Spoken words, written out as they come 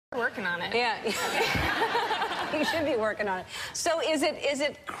working on it. Yeah. You should be working on it. So is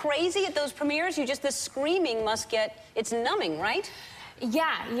it crazy at those premieres? The screaming must get, it's numbing, right?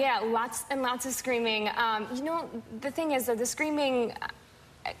 Yeah, lots and lots of screaming. You know, the thing is that the screaming,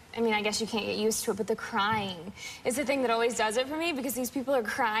 I mean, I guess you can't get used to it, but the crying is the thing that always does it for me, because these people are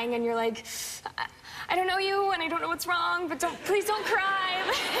crying and you're like, I don't know you and I don't know what's wrong, but please don't cry.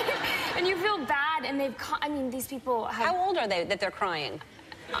 And you feel bad, and I mean, these people have... How old are they that they're crying?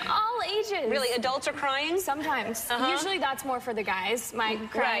 All ages. Really? Adults are crying? Sometimes. Usually that's more for the guys. My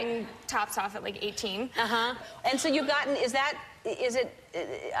crying tops off at like 18. And so you've gotten,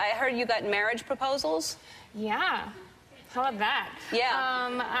 I heard you got marriage proposals? Yeah. How about that?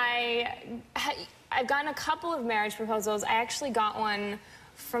 Yeah. I've gotten a couple of marriage proposals. I actually got one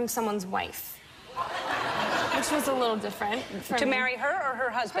from someone's wife, which was a little different. To marry her or her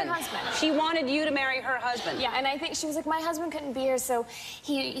husband? Her husband. She wanted you to marry her husband? Yeah, and I think she was like, my husband couldn't be here, so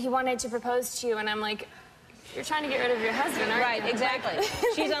he wanted to propose to you, and I'm like, you're trying to get rid of your husband, aren't you? Right, exactly.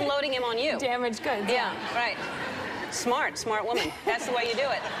 She's unloading him on you. Damaged goods. Yeah, right. Smart woman. That's the way you do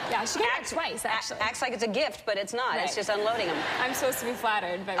it. Yeah, she did it twice, actually. Acts like it's a gift, but it's not. Right. It's just unloading him. I'm supposed to be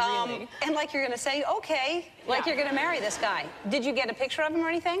flattered, but really. And like you're going to say, okay, like you're going to marry this guy. Did you get a picture of him or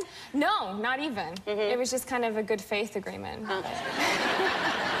anything? No, not even. It was just kind of a good faith agreement.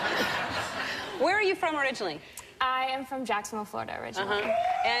 Where are you from originally? I am from Jacksonville, Florida, originally.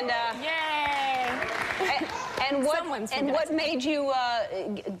 And yay! And what made you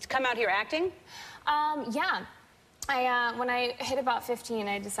come out here acting? Yeah. When I hit about 15,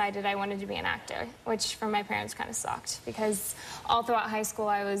 I decided I wanted to be an actor, which for my parents kind of sucked, because all throughout high school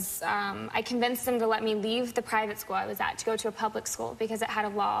I convinced them to let me leave the private school I was at to go to a public school because it had a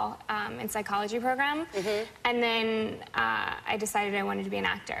law and psychology program. And then I decided I wanted to be an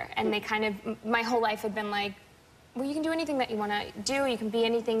actor. And they kind of, my whole life had been like, well, you can do anything that you want to do, you can be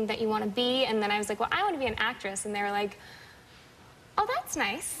anything that you want to be. And then I was like, well, I want to be an actress. And they were like, oh, that's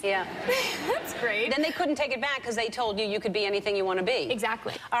nice. Yeah. That's great. Then they couldn't take it back because they told you could be anything you want to be.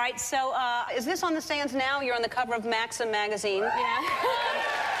 Exactly. All right, so is this on the stands now? You're on the cover of Maxim magazine. Yeah.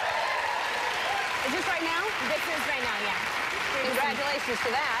 Is this right now? This is right now, yeah. Congratulations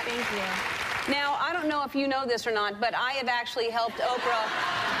to that. Thank you. Now, I don't know if you know this or not, but I have actually helped Oprah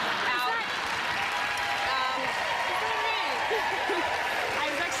out. I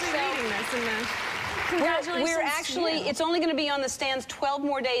was actually reading this in the... Congratulations. We're actually, it's only going to be on the stands 12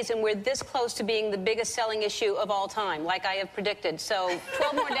 more days, and we're this close to being the biggest selling issue of all time, like I have predicted. So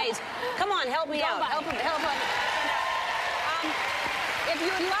 12 more days. Come on, help me out. Help. If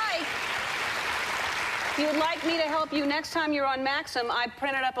you would like me to help you next time you're on Maxim, I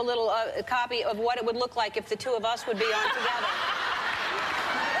printed up a little copy of what it would look like if the two of us would be on together.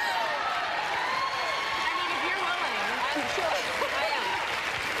 I mean, if you're willing. I'm sure I am.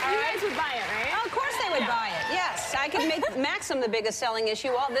 You guys would buy it, right? Oh, of course they would buy it. Yes, I could make Maxim the biggest selling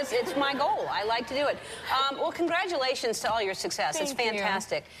issue. It's my goal. I like to do it. Well, congratulations to all your success. It's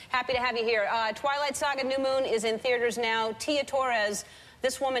fantastic. Happy to have you here. Twilight Saga: New Moon is in theaters now. Tia Torres,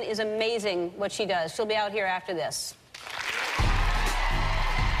 this woman is amazing what she does. She'll be out here after this.